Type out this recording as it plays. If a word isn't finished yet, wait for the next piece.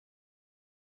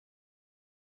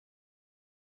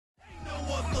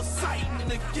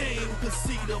the game, cause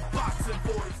see the boxing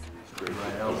voice.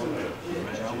 Right elbow.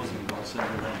 Right elbow's gonna go center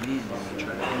of that knee and then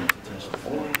try to aim to touch the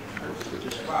floor.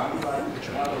 Just try to get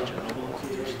your elbow to touch the floor.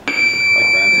 Like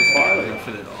Francis Far, like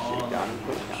fit it all.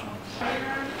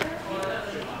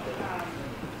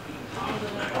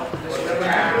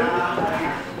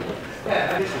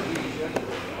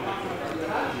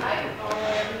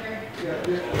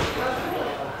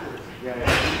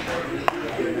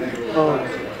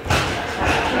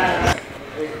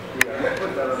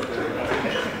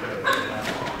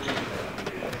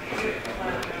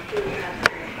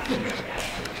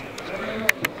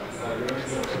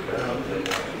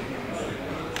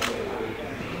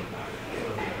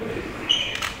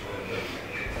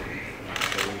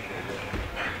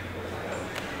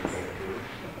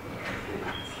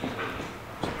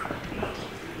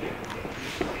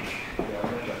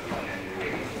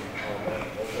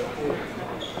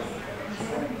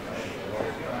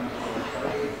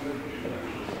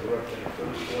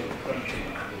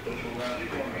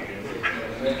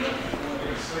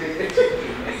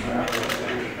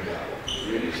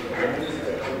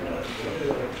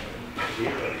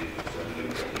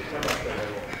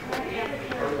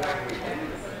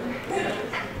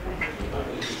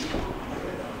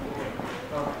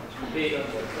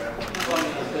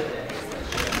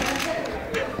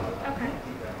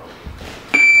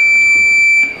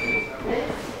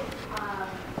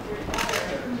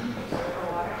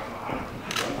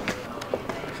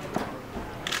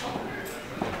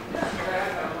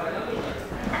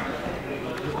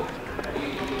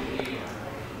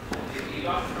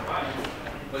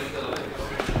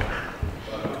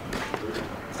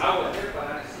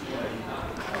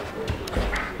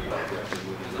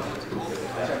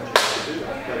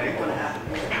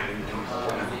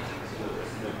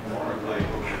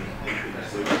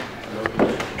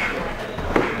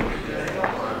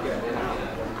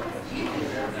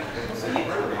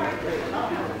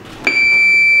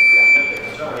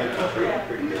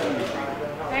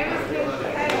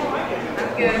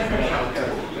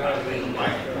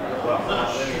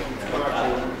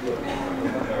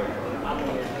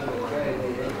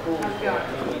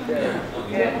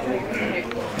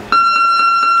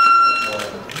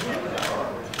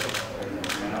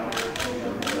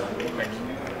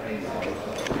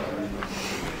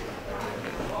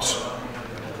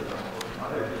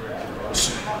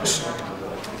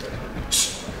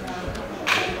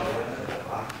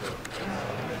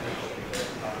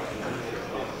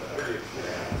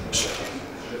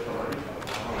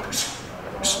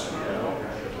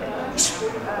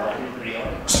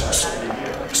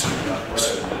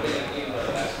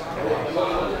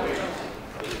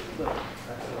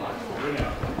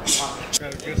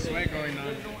 Got a good sweat going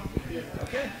on.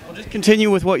 Well, just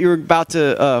continue with what you were about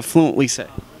to fluently say.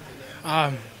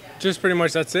 Just pretty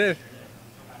much that's it.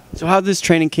 So how's this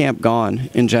training camp gone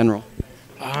in general?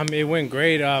 It went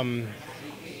great.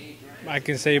 I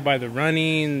can say by the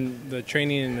running, the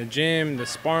training in the gym, the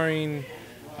sparring,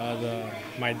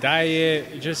 my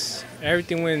diet, just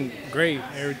everything went great.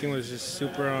 Everything was just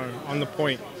super on the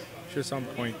point, just on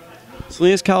point.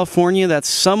 Salinas, California, that's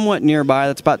somewhat nearby.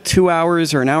 That's about 2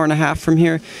 hours or an hour and a half from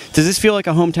here. Does this feel like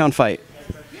a hometown fight?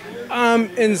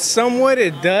 In somewhat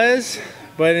it does,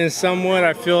 but in somewhat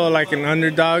I feel like an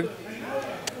underdog.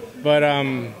 But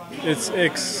it's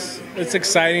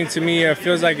exciting to me. It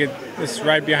feels like it's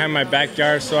right behind my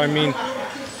backyard. So I mean,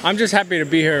 I'm just happy to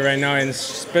be here right now, and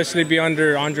especially be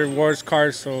under Andre Ward's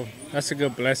card. So that's a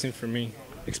good blessing for me.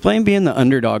 Explain being the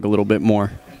underdog a little bit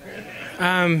more.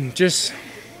 Just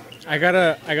I got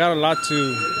a lot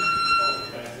to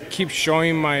keep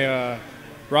showing my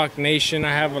Rock Nation.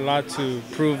 I have a lot to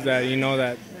prove that, you know,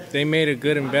 that they made a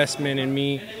good investment in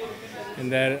me,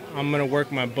 and that I'm gonna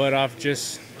work my butt off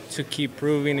just to keep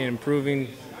proving and improving,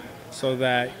 so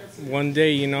that one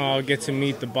day, you know, I'll get to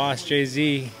meet the boss,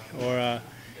 Jay-Z, or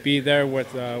be there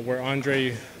with where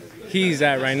Andre he's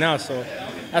at right now. So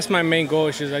that's my main goal.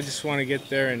 Is I just want to get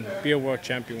there and be a world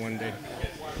champion one day.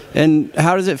 And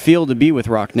how does it feel to be with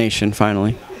Rock Nation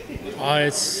finally?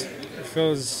 It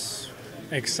feels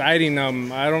exciting.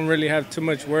 I don't really have too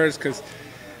much words, because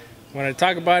when I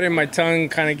talk about it, my tongue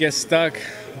kind of gets stuck.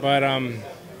 But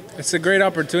it's a great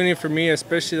opportunity for me,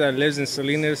 especially that lives in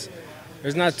Salinas.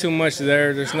 There's not too much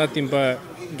there. There's nothing but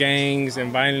gangs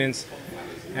and violence.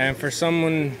 And for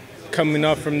someone coming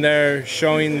up from there,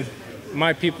 showing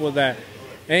my people that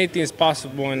anything is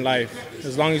possible in life,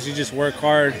 as long as you just work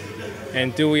hard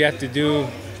and do what you have to do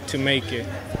to make it.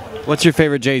 What's your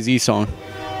favorite Jay-Z song?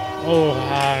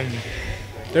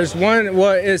 There's one.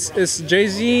 Well, it's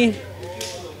Jay-Z.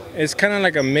 It's kind of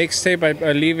like a mixtape. I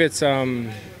believe it's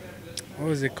what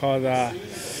was it called?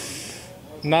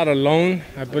 Not Alone,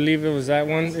 I believe it was that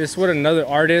one. It's with another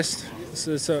artist. It's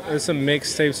a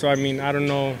mixtape, so I mean, I don't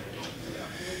know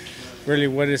really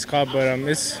what it's called, but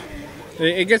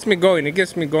it gets me going. It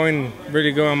gets me going,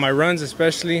 really good on my runs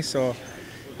especially, so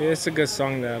it's a good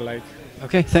song that I like.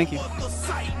 Okay, thank you. The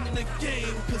sight in the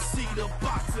game, 'cause see the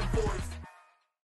boxing voice.